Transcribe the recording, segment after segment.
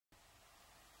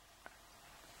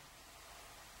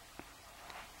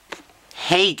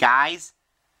Hey guys,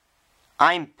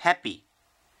 I'm Peppy.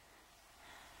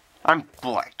 I'm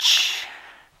Butch.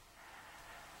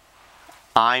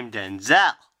 I'm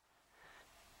Denzel.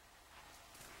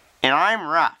 And I'm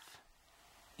Rough.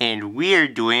 And we're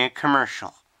doing a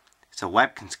commercial. It's a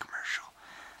Webkinz commercial.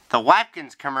 The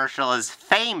Webkinz commercial is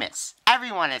famous.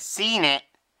 Everyone has seen it.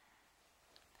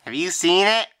 Have you seen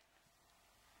it?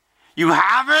 You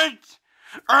haven't?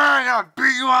 I'm gonna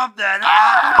beat you up then.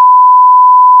 Ah!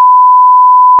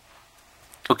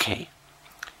 Okay,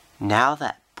 now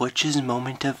that Butch's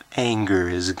moment of anger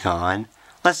is gone,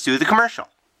 let's do the commercial.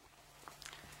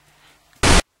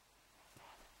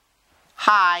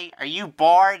 Hi, are you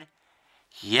bored?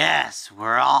 Yes,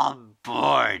 we're all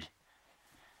bored.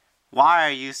 Why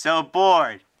are you so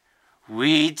bored?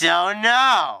 We don't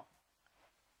know.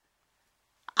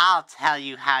 I'll tell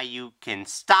you how you can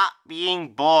stop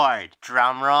being bored.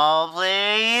 Drum roll,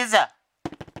 please.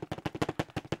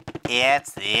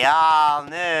 It's the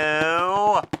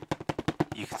all-new...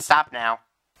 You can stop now.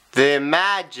 The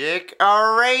Magic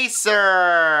Eraser!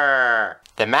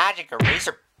 The Magic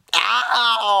Eraser...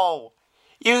 Ow!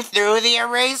 You threw the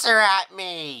eraser at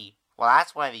me! Well,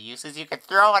 that's one of the uses. You can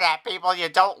throw it at people you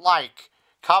don't like.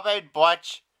 Come in,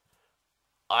 Butch.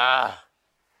 I'm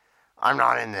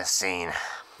not in this scene.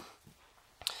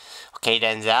 Okay,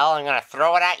 Denzel, I'm gonna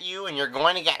throw it at you and you're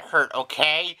going to get hurt,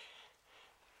 okay?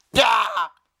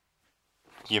 Ah!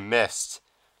 You missed.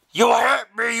 You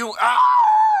hurt me, you... Ah!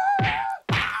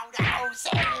 Ow, no,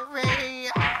 save me!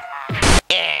 Ah!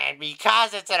 And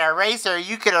because it's an eraser,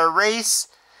 you can erase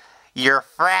your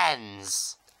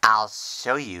friends. I'll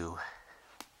show you.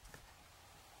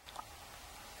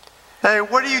 Hey,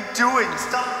 what are you doing?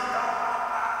 Stop!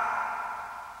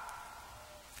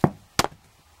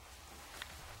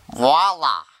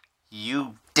 Voila!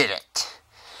 You did it.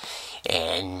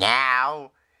 And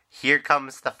now, here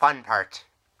comes the fun part.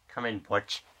 Come in,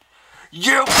 Butch.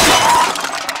 You!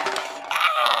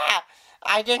 Ah!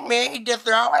 I didn't mean to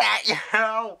throw it at you.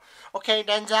 Okay,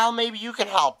 Denzel, maybe you can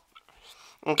help.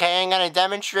 Okay, I'm gonna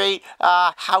demonstrate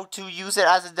how to use it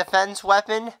as a defense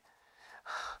weapon.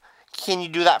 Can you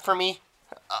do that for me?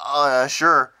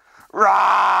 Sure.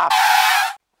 Rah!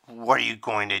 What are you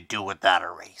going to do with that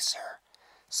eraser?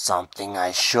 Something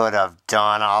I should have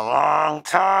done a long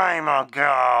time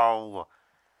ago.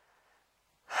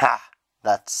 Ha!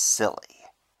 That's silly.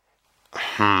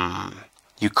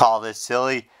 You call this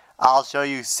silly? I'll show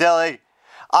you silly.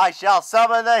 I shall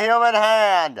summon the human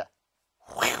hand.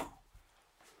 Whew.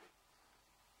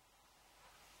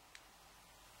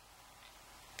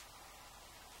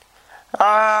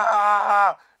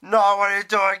 Ah! No, what are you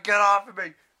doing? Get off of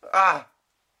me! Ah!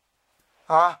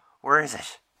 Huh? Where is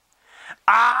it?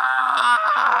 Ah!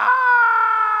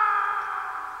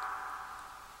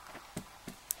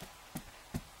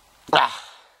 Ah!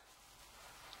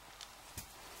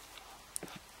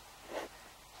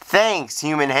 Thanks,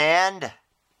 human hand.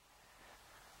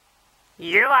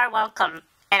 You are welcome,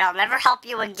 and I'll never help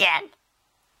you again.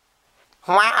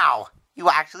 Wow, you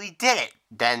actually did it,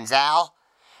 Denzel.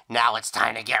 Now it's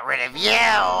time to get rid of you.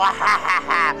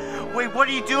 Wait, what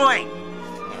are you doing?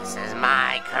 This is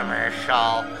my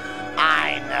commercial.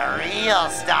 I'm the real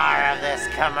star of this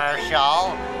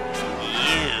commercial.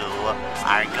 You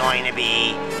are going to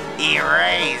be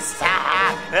erased.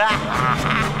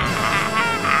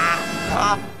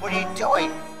 What are you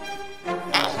doing?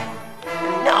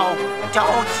 No,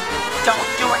 don't do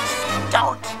it.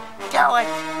 Don't do it.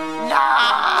 No.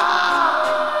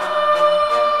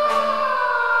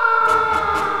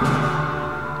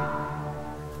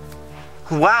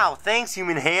 Wow, thanks,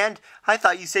 human hand. I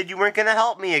thought you said you weren't going to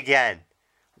help me again.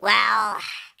 Well,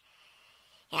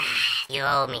 you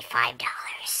owe me $5.